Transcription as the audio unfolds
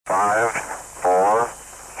5, 4,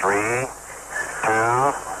 3, 2,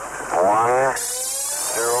 1,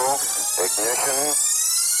 0, ignition,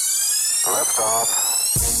 liftoff.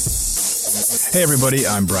 Hey everybody,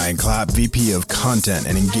 I'm Brian Clapp, VP of Content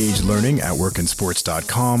and Engaged Learning at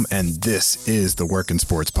workinsports.com, and this is the Work in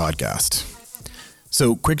Sports Podcast.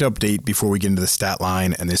 So, quick update before we get into the stat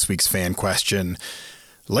line and this week's fan question.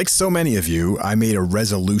 Like so many of you, I made a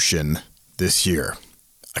resolution this year.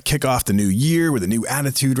 I kick off the new year with a new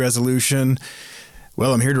attitude resolution.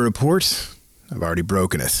 Well, I'm here to report I've already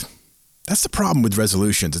broken it. That's the problem with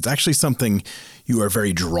resolutions. It's actually something you are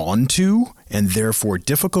very drawn to and therefore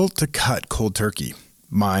difficult to cut cold turkey.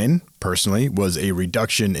 Mine, personally, was a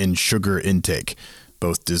reduction in sugar intake,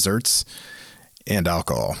 both desserts and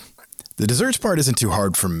alcohol. The desserts part isn't too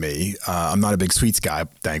hard for me. I'm not a big sweets guy,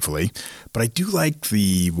 thankfully, but I do like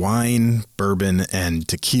the wine, bourbon, and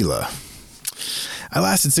tequila. I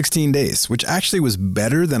lasted 16 days, which actually was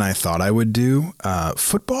better than I thought I would do.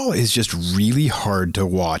 Football is just really hard to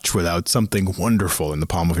watch without something wonderful in the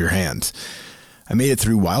palm of your hand. I made it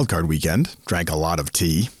through wildcard weekend, drank a lot of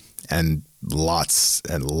tea, and lots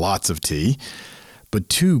of tea, but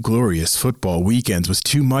 2 glorious football weekends was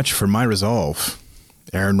too much for my resolve.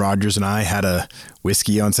 Aaron Rodgers and I had a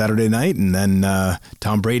whiskey on Saturday night, and then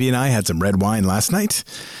Tom Brady and I had some red wine last night.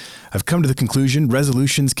 I've come to the conclusion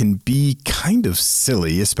resolutions can be kind of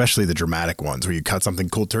silly, especially the dramatic ones where you cut something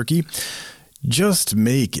cold turkey. Just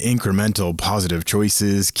make incremental positive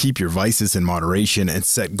choices, keep your vices in moderation, and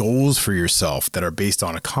set goals for yourself that are based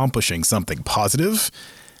on accomplishing something positive,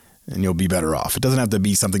 and you'll be better off. It doesn't have to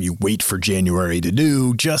be something you wait for January to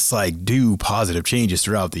do, just like do positive changes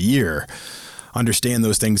throughout the year. Understand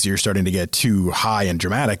those things you're starting to get too high and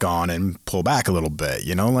dramatic on and pull back a little bit,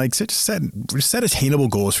 like set attainable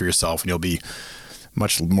goals for yourself and you'll be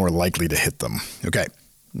much more likely to hit them. Okay,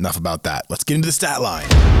 enough about that. Let's get into the stat line.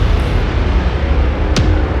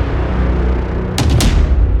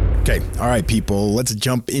 Okay, all right, people, let's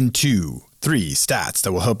jump into 3 stats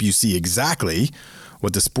that will help you see exactly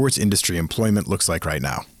what the sports industry employment looks like right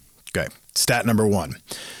now. Okay, stat number 1.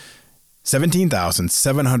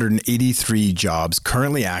 17,783 jobs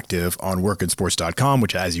currently active on workinsports.com,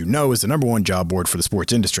 which, as you know, is the number 1 job board for the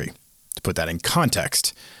sports industry. To put that in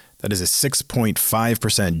context, that is a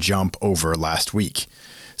 6.5% jump over last week.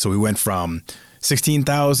 So we went from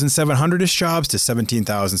 16,700-ish jobs to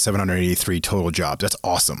 17,783 total jobs. That's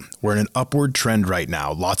awesome. We're in an upward trend right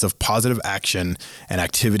now. Lots of positive action and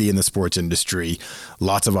activity in the sports industry.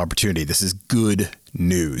 Lots of opportunity. This is good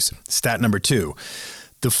news. Stat number 2.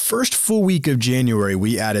 The first full week of January,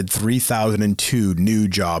 we added 3,002 new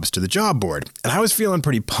jobs to the job board. And I was feeling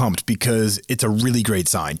pretty pumped because it's a really great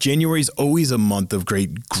sign. January is always a month of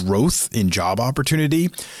great growth in job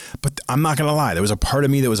opportunity. But I'm not going to lie, there was a part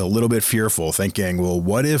of me that was a little bit fearful, thinking, well,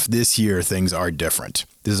 what if this year things are different?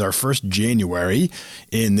 This is our first January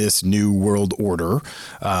in this new world order.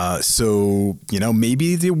 So,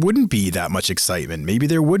 maybe there wouldn't be that much excitement. Maybe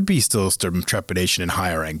there would be still some trepidation in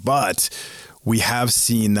hiring. But we have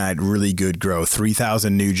seen that really good growth.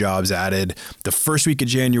 3,000 new jobs added the first week of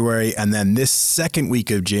January, and then this second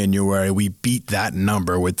week of January, we beat that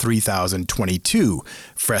number with 3,022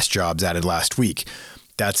 fresh jobs added last week.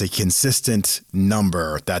 That's a consistent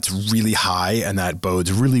number that's really high, and that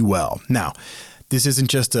bodes really well. Now, this isn't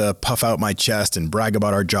just a puff out my chest and brag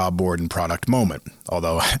about our job board and product moment,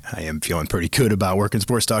 although I am feeling pretty good about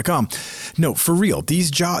workinsports.com. No, for real,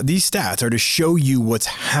 these stats are to show you what's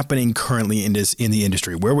happening currently in the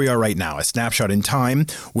industry, where we are right now, a snapshot in time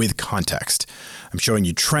with context. I'm showing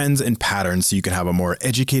you trends and patterns so you can have a more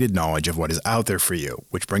educated knowledge of what is out there for you,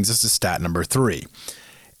 which brings us to stat number 3.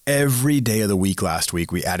 Every day of the week last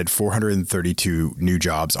week, we added 432 new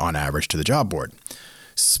jobs on average to the job board.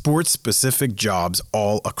 Sports-specific jobs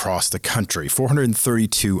all across the country,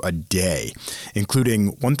 432 a day,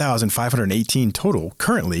 including 1,518 total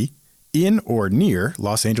currently in or near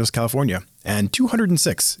Los Angeles, California, and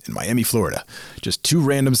 206 in Miami, Florida. Just 2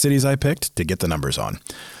 random cities I picked to get the numbers on.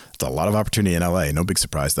 It's a lot of opportunity in LA, no big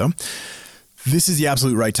surprise though. This is the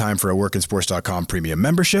absolute right time for a workinsports.com premium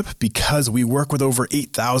membership because we work with over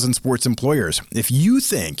 8,000 sports employers. If you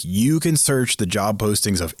think you can search the job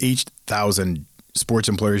postings of 8,000 sports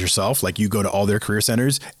employers yourself, like you go to all their career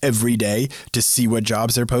centers every day to see what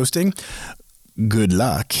jobs they're posting, good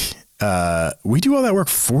luck. We do all that work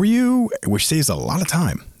for you, which saves a lot of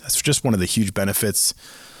time. That's just one of the huge benefits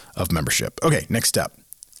of membership. Okay, next step.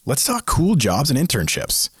 Let's talk cool jobs and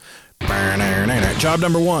internships. Job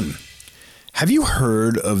number 1. Have you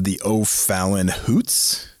heard of the O'Fallon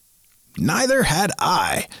Hoots? Neither had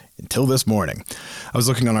I until this morning. I was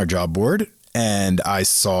looking on our job board and I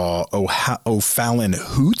saw O'Fallon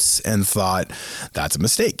Hoots and thought, that's a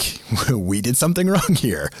mistake. We did something wrong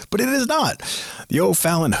here, but it is not. The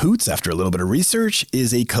O'Fallon Hoots, after a little bit of research,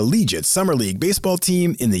 is a collegiate summer league baseball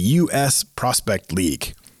team in the U.S. Prospect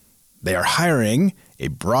League. They are hiring a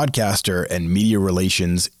broadcaster and media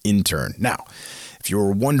relations intern. Now, if you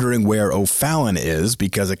were wondering where O'Fallon is,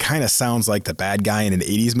 because it kind of sounds like the bad guy in an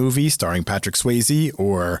 80s movie starring Patrick Swayze,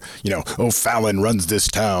 or, O'Fallon runs this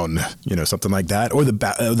town, something like that, or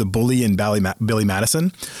the bully in Billy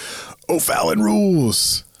Madison. O'Fallon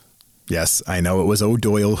rules. Yes, I know it was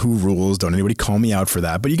O'Doyle who rules. Don't anybody call me out for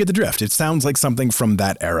that, but you get the drift. It sounds like something from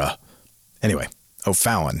that era. Anyway,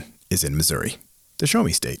 O'Fallon is in Missouri, the Show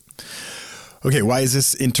Me State. Okay, why does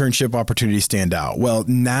this internship opportunity stand out? Well,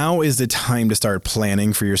 now is the time to start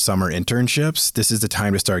planning for your summer internships. This is the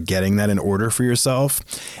time to start getting that in order for yourself.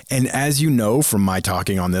 And as you know from my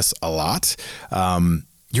talking on this a lot,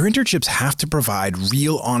 your internships have to provide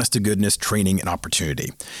real honest-to-goodness training and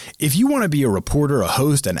opportunity. If you want to be a reporter, a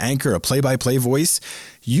host, an anchor, a play-by-play voice,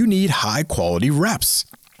 you need high-quality reps.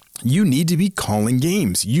 You need to be calling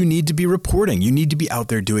games. You need to be reporting. You need to be out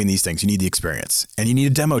there doing these things. You need the experience. And you need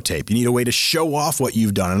a demo tape. You need a way to show off what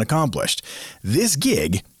you've done and accomplished. This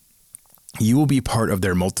gig, you will be part of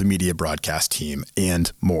their multimedia broadcast team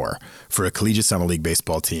and more for a collegiate summer league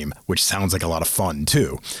baseball team, which sounds like a lot of fun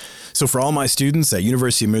too. So for all my students at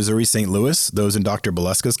University of Missouri St. Louis, those in Dr.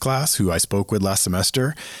 Boleska's class who I spoke with last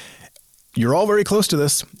semester, you're all very close to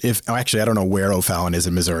this. Actually, I don't know where O'Fallon is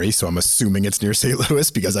in Missouri, so I'm assuming it's near St. Louis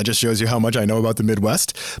because that just shows you how much I know about the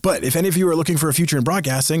Midwest. But if any of you are looking for a future in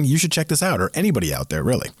broadcasting, you should check this out, or anybody out there,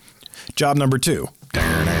 really. Job number 2.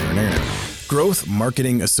 Growth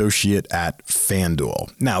Marketing Associate at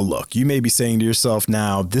FanDuel. Now, look, you may be saying to yourself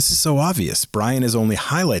now, this is so obvious. Brian is only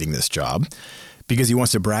highlighting this job because he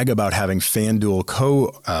wants to brag about having FanDuel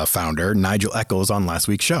co-founder Nigel Eccles on last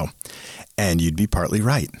week's show. And you'd be partly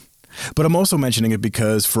right. But I'm also mentioning it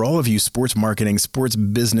because for all of you sports marketing, sports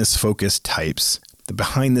business focused types, the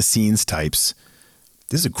behind the scenes types,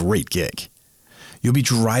 this is a great gig. You'll be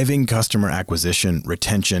driving customer acquisition,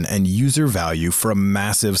 retention, and user value for a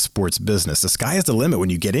massive sports business. The sky is the limit when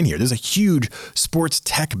you get in here. There's a huge sports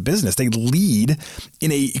tech business. They lead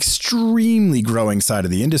in a extremely growing side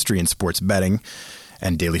of the industry in sports betting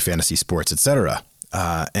and daily fantasy sports, etc.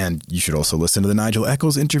 And you should also listen to the Nigel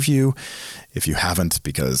Eccles interview if you haven't,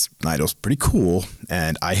 because Nigel's pretty cool,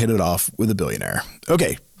 and I hit it off with a billionaire.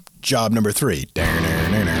 Okay, job number 3.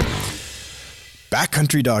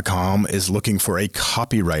 Backcountry.com is looking for a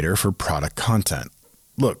copywriter for product content.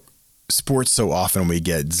 Look, sports, so often we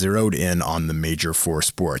get zeroed in on the major 4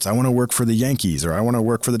 sports. I want to work for the Yankees, or I want to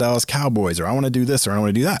work for the Dallas Cowboys, or I want to do this, or I want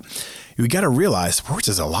to do that. We got to realize sports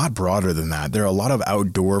is a lot broader than that. There are a lot of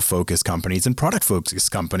outdoor-focused companies and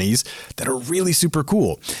product-focused companies that are really super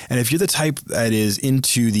cool. And if you're the type that is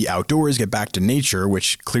into the outdoors, get back to nature,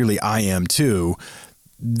 which clearly I am too,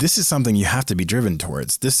 this is something you have to be driven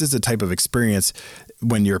towards. This is the type of experience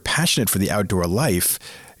when you're passionate for the outdoor life,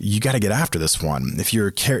 you got to get after this one. If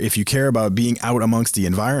you care about being out amongst the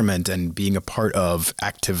environment and being a part of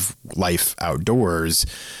active life outdoors,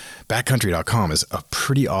 Backcountry.com is a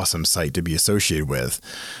pretty awesome site to be associated with.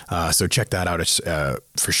 So check that out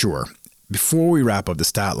for sure. Before we wrap up the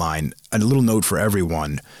stat line, a little note for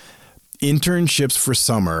everyone. Internships for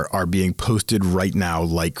summer are being posted right now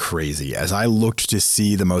like crazy. As I looked to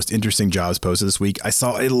see the most interesting jobs posted this week, I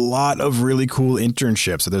saw a lot of really cool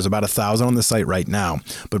internships. So there's about 1,000 on the site right now.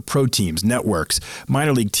 But pro teams, networks,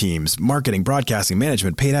 minor league teams, marketing, broadcasting,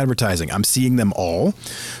 management, paid advertising, I'm seeing them all.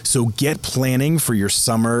 So get planning for your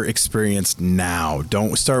summer experience now.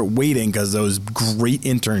 Don't start waiting because those great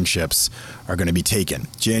internships are going to be taken.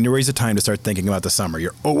 January is the time to start thinking about the summer.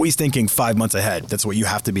 You're always thinking 5 months ahead. That's what you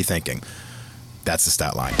have to be thinking. That's the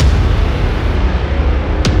stat line.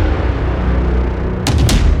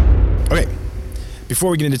 Okay, before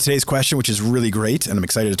we get into today's question, which is really great and I'm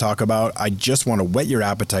excited to talk about, I just want to whet your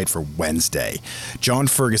appetite for Wednesday. John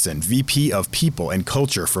Ferguson, VP of People and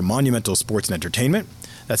Culture for Monumental Sports and Entertainment.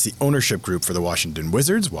 That's the ownership group for the Washington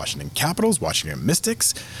Wizards, Washington Capitals, Washington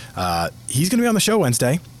Mystics. He's going to be on the show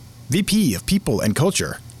Wednesday. VP of People and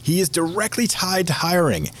Culture. He is directly tied to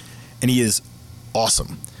hiring, and he is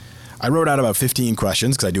awesome. I wrote out about 15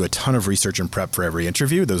 questions because I do a ton of research and prep for every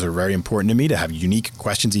interview. Those are very important to me to have unique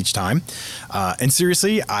questions each time. And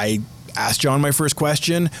seriously, I asked John my first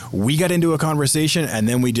question. We got into a conversation and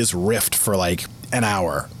then we just riffed for like an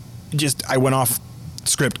hour. I went off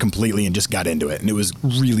script completely and just got into it. And it was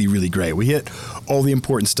really, really great. We hit all the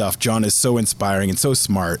important stuff. John is so inspiring and so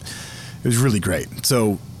smart. It was really great.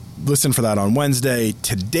 So listen for that on Wednesday.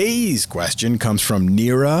 Today's question comes from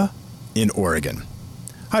Neera in Oregon.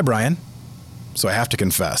 Hi, Brian. So I have to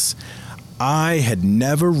confess, I had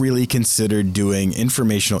never really considered doing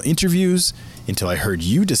informational interviews until I heard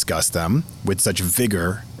you discuss them with such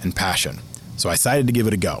vigor and passion. So I decided to give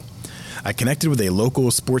it a go. I connected with a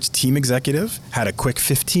local sports team executive, had a quick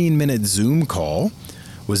 15-minute Zoom call,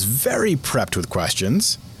 was very prepped with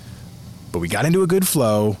questions, but we got into a good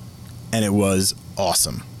flow, and it was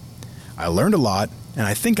awesome. I learned a lot, and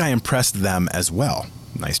I think I impressed them as well.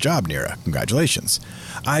 Nice job, Neera. Congratulations.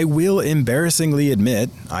 I will embarrassingly admit,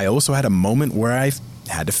 I also had a moment where I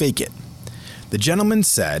had to fake it. The gentleman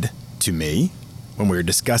said to me, when we were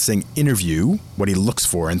discussing interview, what he looks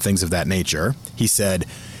for and things of that nature, he said,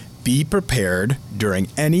 be prepared during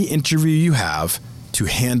any interview you have to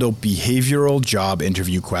handle behavioral job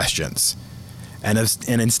interview questions. And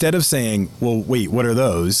instead of saying, well, wait, what are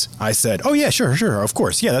those? I said, oh, yeah, sure, of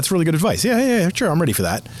course. Yeah, that's really good advice. Yeah, sure, I'm ready for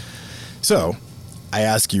that. So I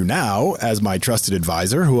ask you now, as my trusted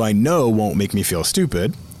advisor, who I know won't make me feel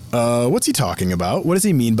stupid, what's he talking about? What does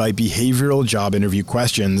he mean by behavioral job interview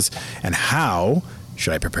questions, and how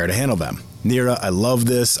should I prepare to handle them? Neera, I love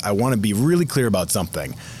this. I want to be really clear about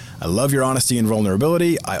something. I love your honesty and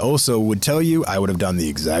vulnerability. I also would tell you I would have done the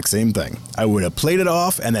exact same thing. I would have played it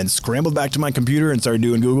off and then scrambled back to my computer and started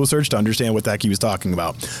doing Google search to understand what the heck he was talking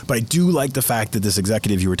about. But I do like the fact that this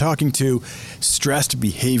executive you were talking to stressed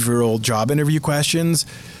behavioral job interview questions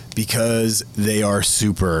because they are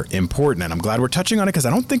super important. And I'm glad we're touching on it because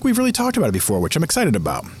I don't think we've really talked about it before, which I'm excited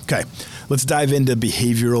about. Okay, let's dive into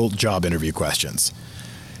behavioral job interview questions.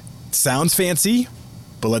 Sounds fancy,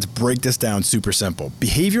 but let's break this down super simple.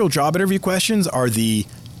 Behavioral job interview questions are the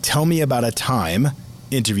tell me about a time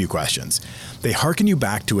interview questions. They hearken you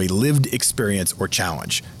back to a lived experience or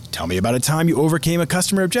challenge. Tell me about a time you overcame a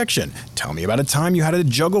customer objection. Tell me about a time you had to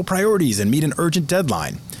juggle priorities and meet an urgent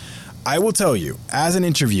deadline. I will tell you, as an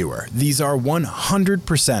interviewer, these are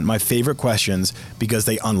 100% my favorite questions because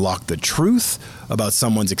they unlock the truth about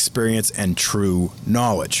someone's experience and true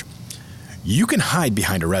knowledge. You can hide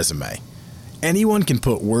behind a resume. Anyone can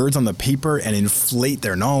put words on the paper and inflate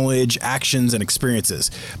their knowledge, actions, and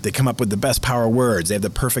experiences. They come up with the best power words. They have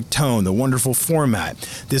the perfect tone, the wonderful format.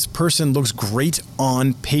 This person looks great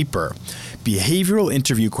on paper. Behavioral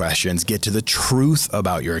interview questions get to the truth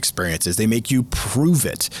about your experiences. They make you prove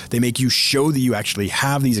it. They make you show that you actually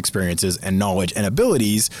have these experiences and knowledge and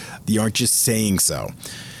abilities that you aren't just saying so.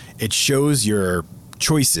 It shows your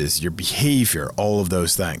choices, your behavior, all of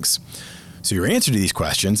those things. So your answer to these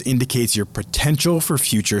questions indicates your potential for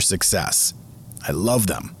future success. I love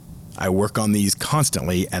them. I work on these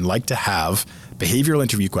constantly and like to have behavioral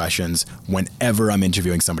interview questions whenever I'm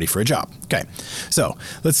interviewing somebody for a job. Okay, so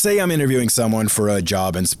let's say I'm interviewing someone for a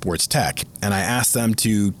job in sports tech, and I ask them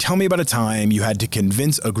to tell me about a time you had to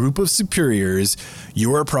convince a group of superiors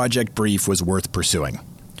your project brief was worth pursuing.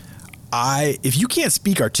 If you can't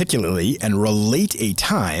speak articulately and relate a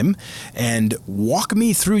time and walk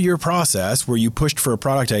me through your process where you pushed for a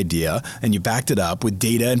product idea and you backed it up with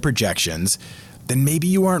data and projections, then maybe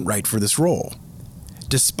you aren't right for this role.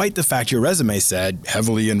 Despite the fact your resume said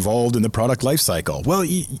heavily involved in the product lifecycle. Well,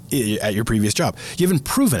 at your previous job, you haven't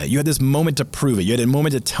proven it. You had this moment to prove it. You had a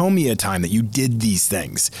moment to tell me a time that you did these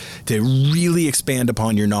things, to really expand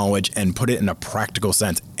upon your knowledge and put it in a practical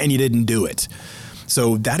sense, and you didn't do it.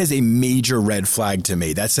 So that is a major red flag to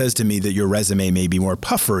me. That says to me that your resume may be more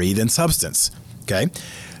puffery than substance, okay?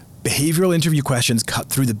 Behavioral interview questions cut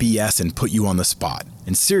through the BS and put you on the spot.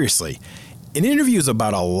 And seriously, an interview is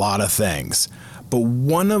about a lot of things, but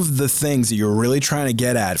one of the things that you're really trying to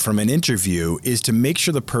get at from an interview is to make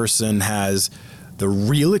sure the person has the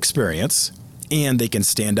real experience and they can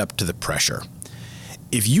stand up to the pressure.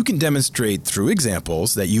 If you can demonstrate through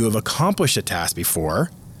examples that you have accomplished a task before,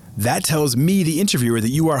 that tells me, the interviewer, that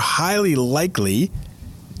you are highly likely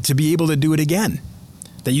to be able to do it again,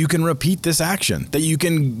 that you can repeat this action, that you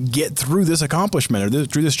can get through this accomplishment or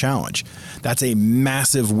through this challenge. That's a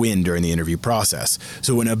massive win during the interview process.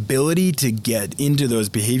 So an ability to get into those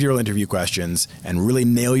behavioral interview questions and really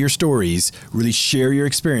nail your stories, really share your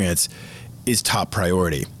experience, is top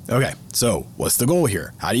priority. Okay, so what's the goal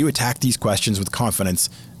here? How do you attack these questions with confidence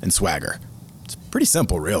and swagger? It's pretty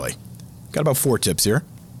simple, really. Got about 4 tips here.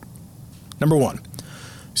 Number 1,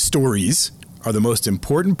 stories are the most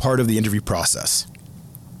important part of the interview process.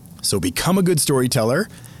 So become a good storyteller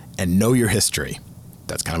and know your history.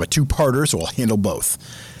 That's kind of a 2-parter, so I'll handle both.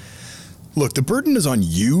 Look, the burden is on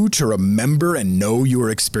you to remember and know your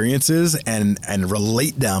experiences and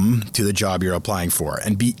relate them to the job you're applying for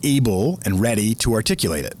and be able and ready to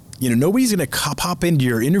articulate it. Nobody's going to hop into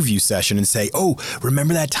your interview session and say, oh,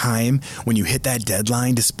 remember that time when you hit that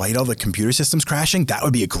deadline despite all the computer systems crashing? That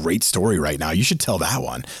would be a great story right now. You should tell that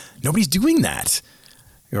one. Nobody's doing that.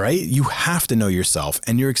 Right? You have to know yourself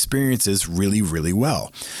and your experiences really, really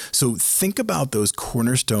well. So think about those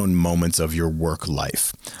cornerstone moments of your work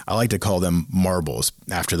life. I like to call them marbles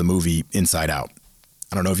after the movie Inside Out.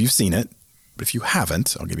 I don't know if you've seen it, but if you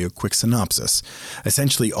haven't, I'll give you a quick synopsis.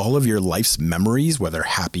 Essentially, all of your life's memories, whether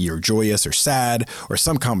happy or joyous or sad or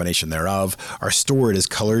some combination thereof, are stored as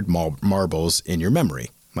colored marbles in your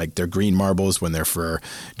memory. Like they're green marbles when they're for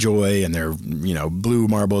joy and they're, blue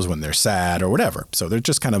marbles when they're sad or whatever. So they're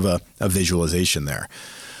just kind of a visualization there.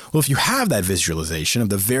 Well, if you have that visualization of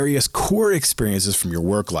the various core experiences from your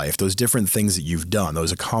work life, those different things that you've done,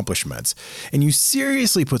 those accomplishments, and you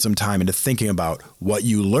seriously put some time into thinking about what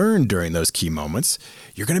you learned during those key moments,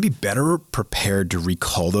 you're going to be better prepared to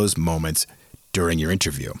recall those moments during your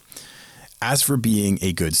interview. As for being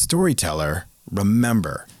a good storyteller,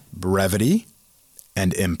 remember brevity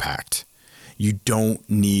and impact. You don't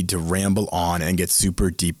need to ramble on and get super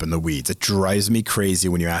deep in the weeds. It drives me crazy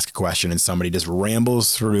when you ask a question and somebody just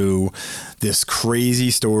rambles through this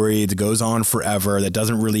crazy story that goes on forever, that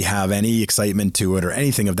doesn't really have any excitement to it or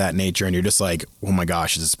anything of that nature. And you're just like, oh my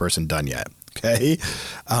gosh, is this person done yet? Okay.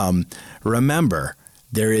 Remember,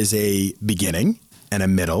 there is a beginning and a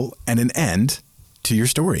middle and an end to your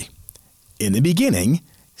story. In the beginning,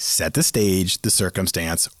 set the stage, the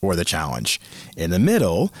circumstance, or the challenge. In the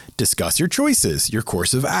middle, discuss your choices, your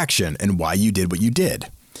course of action, and why you did what you did.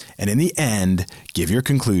 And in the end, give your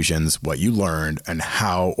conclusions, what you learned, and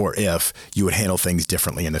how or if you would handle things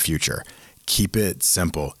differently in the future. Keep it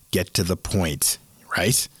simple. Get to the point,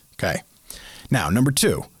 right? Okay. Now, number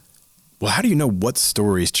 2. Well, how do you know what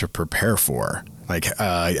stories to prepare for?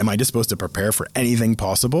 Am I just supposed to prepare for anything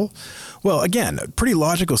possible? Well, again, pretty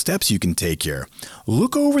logical steps you can take here.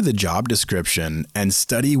 Look over the job description and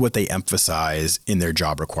study what they emphasize in their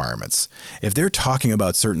job requirements. If they're talking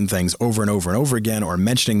about certain things over and over and over again or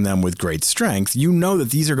mentioning them with great strength, you know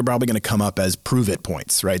that these are probably going to come up as prove it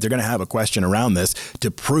points, right? They're going to have a question around this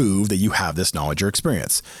to prove that you have this knowledge or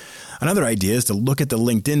experience. Another idea is to look at the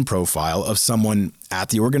LinkedIn profile of someone at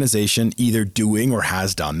the organization either doing or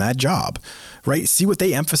has done that job, right? See what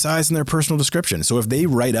they emphasize in their personal description. So if they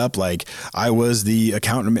write up like, I was the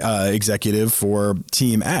account executive for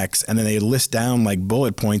Team X, and then they list down like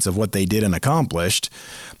bullet points of what they did and accomplished,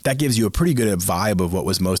 that gives you a pretty good vibe of what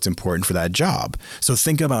was most important for that job. So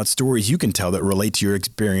think about stories you can tell that relate to your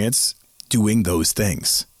experience doing those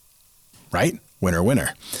things, right? Winner,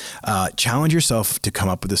 winner. Challenge yourself to come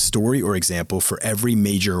up with a story or example for every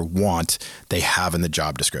major want they have in the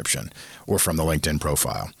job description or from the LinkedIn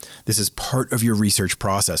profile. This is part of your research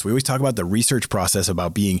process. We always talk about the research process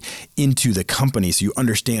about being into the company so you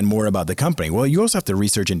understand more about the company. Well, you also have to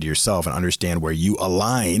research into yourself and understand where you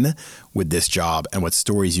align with this job and what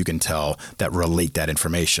stories you can tell that relate that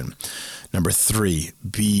information. Number 3,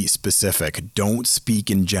 be specific. Don't speak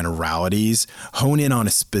in generalities. Hone in on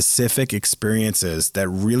specific experiences that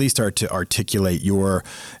really start to articulate your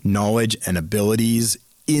knowledge and abilities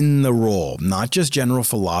in the role, not just general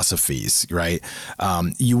philosophies, right?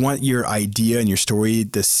 You want your idea and your story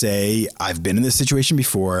to say, I've been in this situation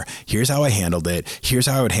before. Here's how I handled it. Here's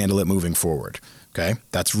how I would handle it moving forward. Okay.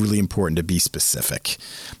 That's really important to be specific.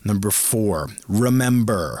 Number 4,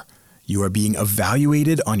 remember, you are being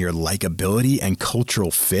evaluated on your likability and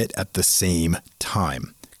cultural fit at the same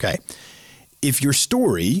time. Okay. If your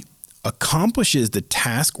story accomplishes the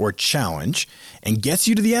task or challenge and gets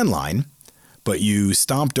you to the end line, but you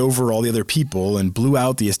stomped over all the other people and blew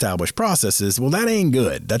out the established processes, well, that ain't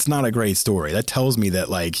good. That's not a great story. That tells me that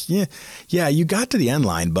yeah, you got to the end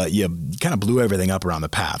line, but you kind of blew everything up around the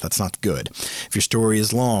path. That's not good. If your story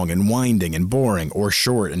is long and winding and boring or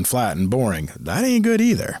short and flat and boring, that ain't good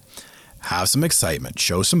either. Have some excitement.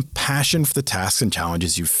 Show some passion for the tasks and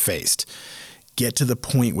challenges you've faced. Get to the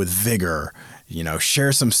point with vigor.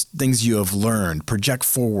 Share some things you have learned. Project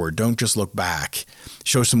forward. Don't just look back.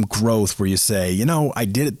 Show some growth where you say, I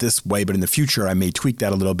did it this way, but in the future, I may tweak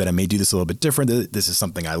that a little bit. I may do this a little bit different. This is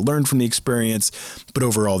something I learned from the experience, but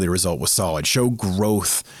overall, the result was solid. Show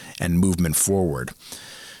growth and movement forward.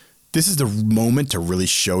 This is the moment to really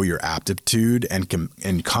show your aptitude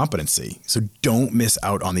and competency. So don't miss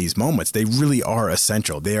out on these moments. They really are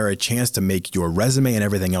essential. They are a chance to make your resume and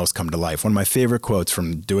everything else come to life. One of my favorite quotes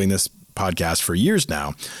from doing this podcast for years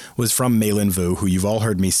now was from Maylin Vu, who you've all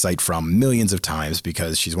heard me cite from millions of times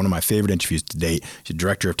because she's one of my favorite interviews to date. She's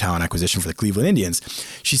director of talent acquisition for the Cleveland Indians.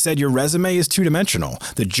 She said, your resume is two-dimensional.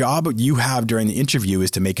 The job you have during the interview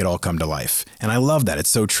is to make it all come to life. And I love that. It's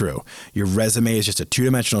so true. Your resume is just a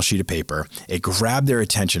two-dimensional sheet of paper. It grabbed their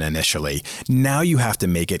attention initially. Now you have to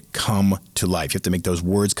make it come to life. You have to make those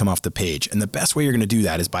words come off the page. And the best way you're going to do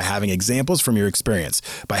that is by having examples from your experience,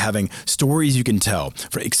 by having stories you can tell,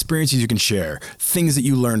 for experiences you can share, things that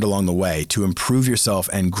you learned along the way to improve yourself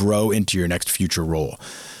and grow into your next future role.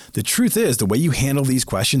 The truth is, the way you handle these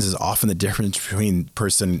questions is often the difference between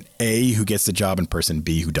person A who gets the job and person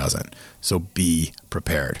B who doesn't. So be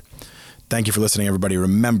prepared. Thank you for listening, everybody.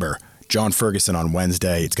 Remember, John Ferguson on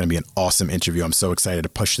Wednesday. It's going to be an awesome interview. I'm so excited to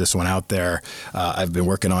push this one out there. I've been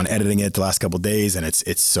working on editing it the last couple of days, and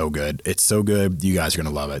it's so good. It's so good. You guys are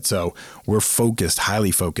going to love it. So we're focused,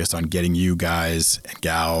 highly focused on getting you guys and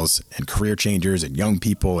gals and career changers and young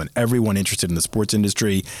people and everyone interested in the sports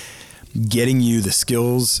industry, getting you the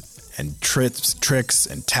skills and tricks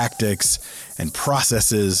and tactics and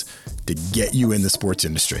processes to get you in the sports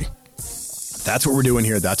industry. That's what we're doing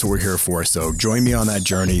here. That's what we're here for. So join me on that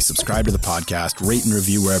journey. Subscribe to the podcast, rate and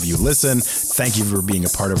review wherever you listen. Thank you for being a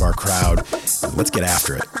part of our crowd. Let's get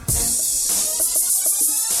after it.